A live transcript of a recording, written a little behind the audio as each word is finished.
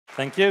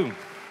Thank you.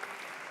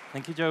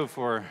 Thank you, Joe,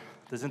 for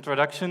this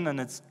introduction, and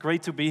it's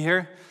great to be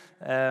here.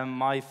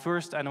 My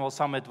first annual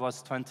summit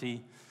was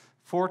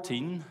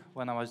 2014,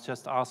 when I was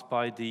just asked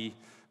by the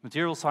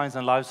material science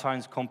and life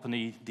science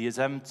company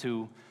DSM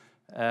to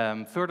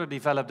further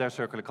develop their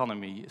circular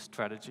economy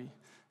strategy.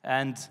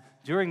 And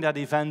during that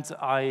event,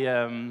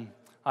 I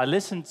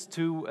listened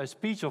to a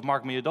speech of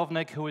Mark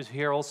Miodownik, who is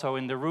here also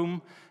in the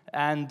room,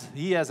 and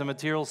he, as a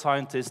material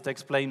scientist,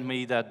 explained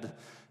me that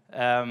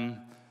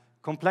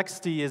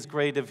complexity is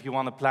great if you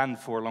want to plan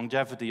for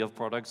longevity of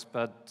products,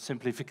 but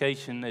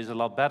simplification is a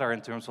lot better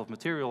in terms of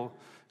material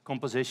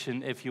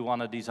composition if you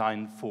want to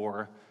design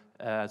for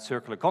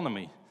circular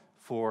economy,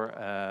 for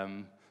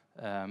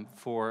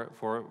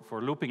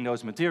looping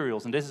those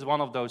materials. And this is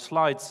one of those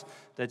slides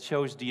that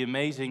shows the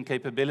amazing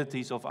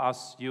capabilities of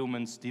us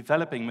humans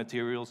developing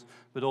materials,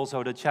 but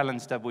also the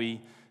challenge that we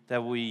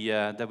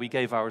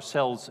gave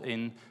ourselves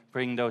in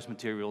bringing those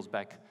materials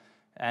back.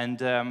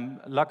 And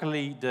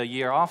luckily, the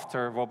year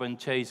after, Robin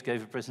Chase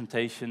gave a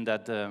presentation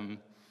that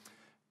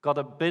got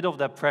a bit of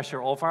that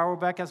pressure off our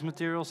back as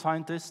material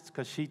scientists,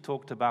 because she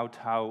talked about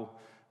how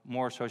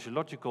more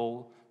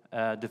sociological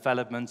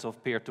developments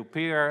of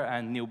peer-to-peer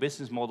and new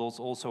business models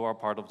also are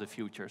part of the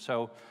future.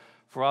 So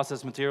for us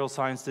as material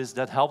scientists,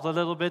 that helped a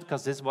little bit,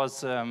 because this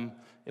was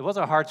it was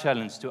a hard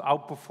challenge to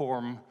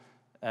outperform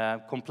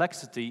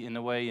complexity in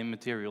a way in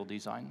material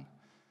design.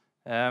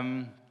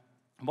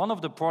 One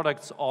of the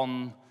products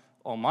on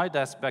my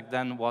desk back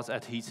then was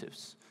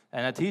adhesives.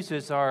 And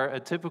adhesives are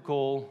a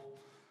typical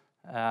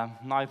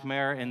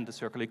nightmare in the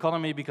circular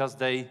economy, because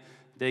they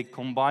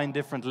combine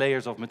different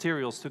layers of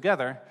materials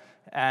together,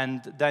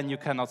 and then you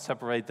cannot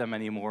separate them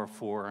anymore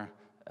for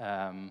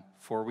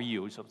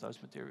reuse of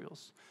those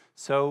materials.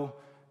 So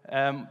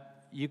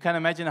you can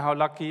imagine how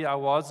lucky I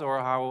was, or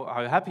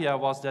how happy I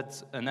was,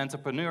 that an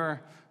entrepreneur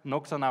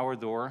knocked on our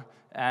door,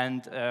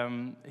 and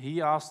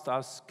he asked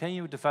us, can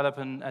you develop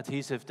an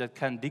adhesive that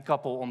can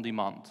decouple on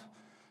demand?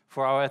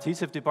 For our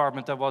adhesive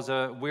department, that was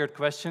a weird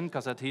question,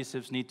 because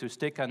adhesives need to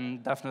stick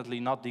and definitely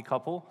not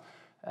decouple.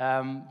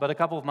 But a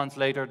couple of months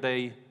later,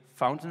 they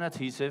found an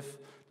adhesive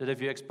that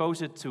if you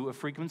expose it to a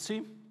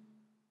frequency,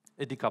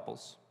 it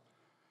decouples.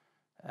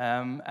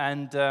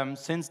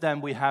 Since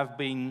then, we have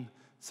been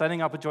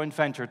setting up a joint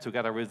venture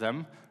together with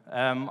them.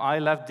 I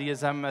left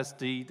DSM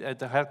at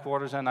the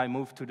headquarters, and I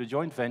moved to the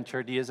joint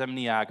venture, DSM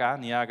Niaga.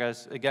 Niaga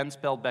is, again,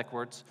 spelled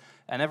backwards.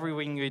 And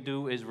everything we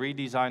do is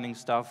redesigning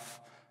stuff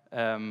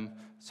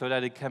so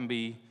that it can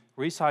be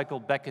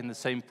recycled back in the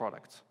same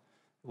product.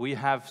 We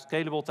have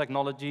scalable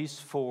technologies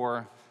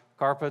for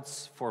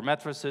carpets, for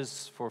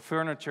mattresses, for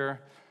furniture.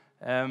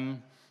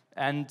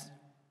 And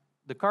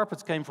the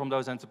carpets came from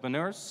those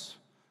entrepreneurs,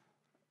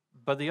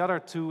 but the other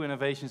two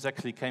innovations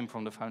actually came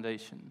from the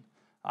foundation.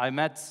 I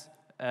met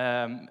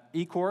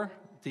Core,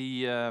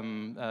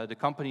 the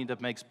company that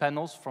makes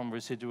panels from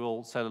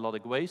residual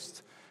cellulosic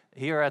waste.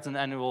 Here at an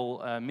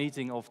annual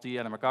meeting of the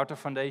Ellen MacArthur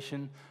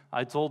Foundation,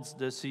 I told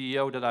the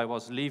CEO that I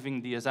was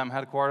leaving DSM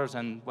headquarters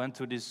and went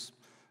to this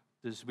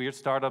weird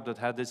startup that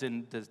had this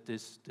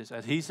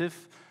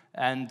adhesive.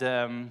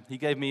 And he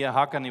gave me a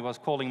hug, and he was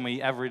calling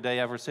me every day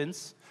ever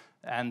since.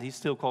 And he's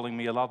still calling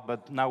me a lot,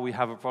 but now we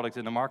have a product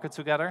in the market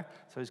together.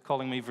 So he's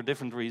calling me for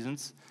different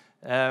reasons.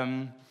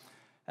 And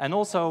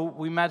also,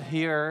 we met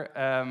here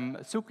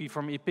Suki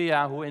from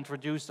IPEA, who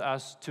introduced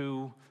us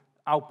to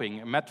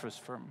Auping, a mattress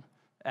firm.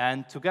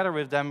 And together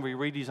with them, we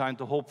redesigned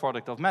the whole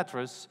product of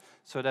mattress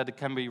so that it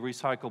can be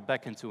recycled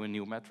back into a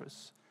new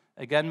mattress.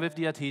 Again, with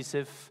the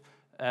adhesive,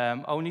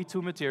 only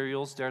two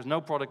materials. There's no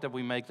product that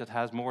we make that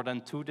has more than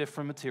two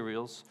different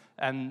materials.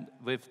 And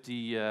with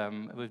the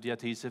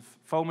adhesive,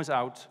 foam is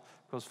out,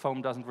 because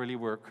foam doesn't really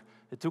work.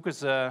 It took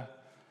us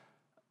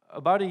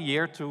about a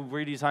year to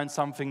redesign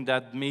something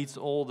that meets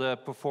all the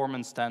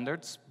performance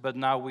standards. But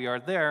now we are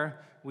there,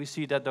 we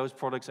see that those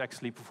products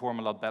actually perform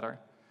a lot better.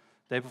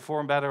 They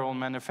perform better on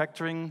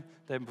manufacturing,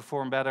 they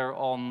perform better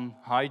on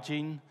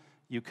hygiene.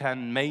 You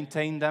can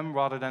maintain them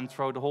rather than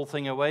throw the whole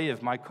thing away.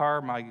 If my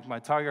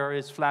tire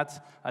is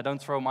flat, I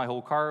don't throw my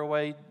whole car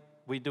away.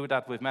 We do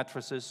that with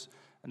mattresses,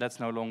 and that's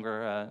no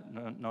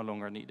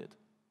longer needed.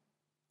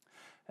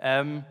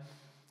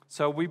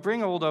 So we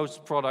bring all those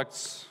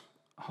products,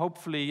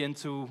 hopefully,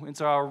 into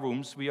our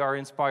rooms. We are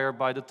inspired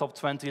by the top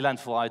 20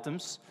 landfill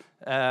items.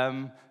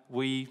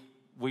 We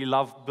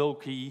love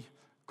bulky,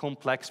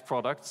 complex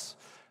products.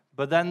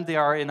 But then they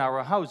are in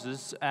our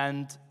houses,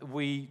 and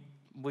we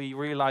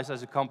realize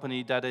as a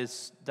company that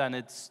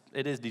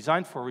it is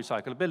designed for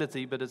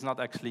recyclability, but it's not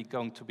actually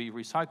going to be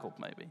recycled,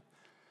 maybe.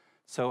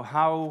 So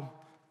how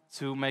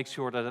to make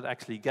sure that it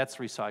actually gets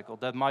recycled?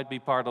 That might be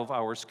part of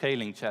our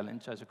scaling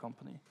challenge as a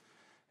company.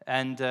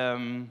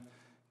 And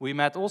we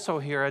met also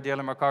here at the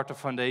Ellen MacArthur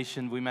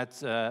Foundation, we met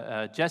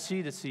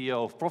Jessie, the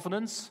CEO of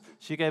Providence.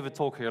 She gave a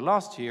talk here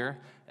last year,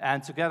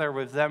 and together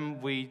with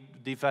them, we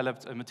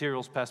developed a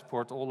materials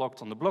passport all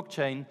locked on the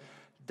blockchain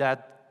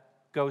that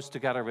goes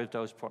together with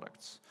those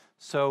products.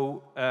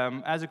 So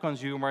as a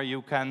consumer,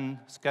 you can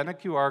scan a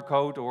QR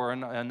code or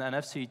an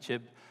NFC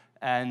chip,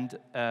 and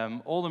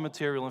all the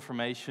material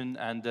information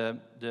and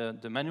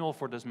the manual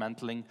for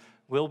dismantling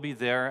will be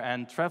there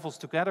and travels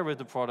together with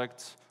the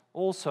product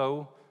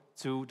also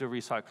to the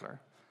recycler.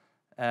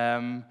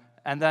 And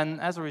then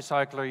as a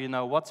recycler, you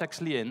know what's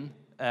actually in.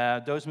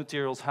 Those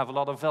materials have a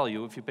lot of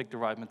value if you pick the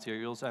right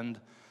materials, and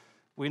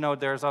we know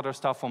there's other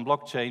stuff on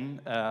blockchain,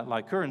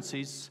 like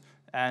currencies,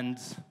 and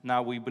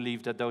now we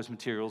believe that those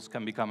materials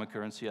can become a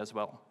currency as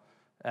well.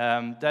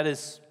 That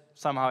is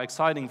somehow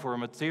exciting for a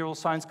material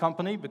science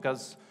company,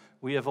 because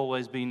we have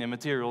always been in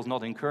materials,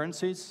 not in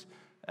currencies,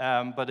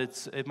 but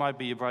it might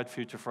be a bright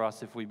future for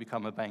us if we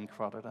become a bank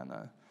rather than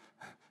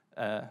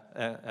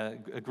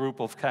a group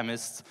of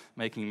chemists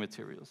making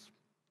materials.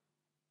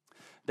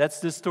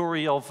 That's the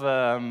story of,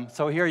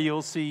 so here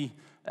you'll see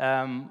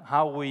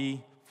how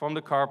we, from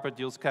the carpet,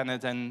 you'll scan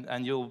it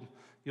and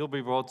you'll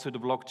be brought to the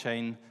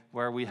blockchain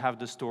where we have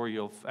the story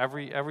of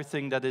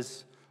everything that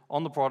is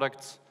on the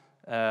product,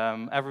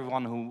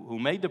 everyone who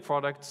made the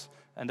product,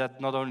 and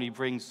that not only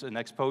brings an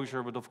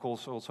exposure, but of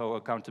course also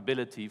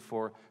accountability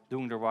for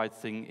doing the right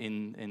thing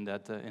in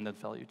that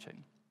value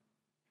chain.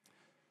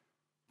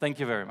 Thank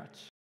you very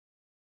much.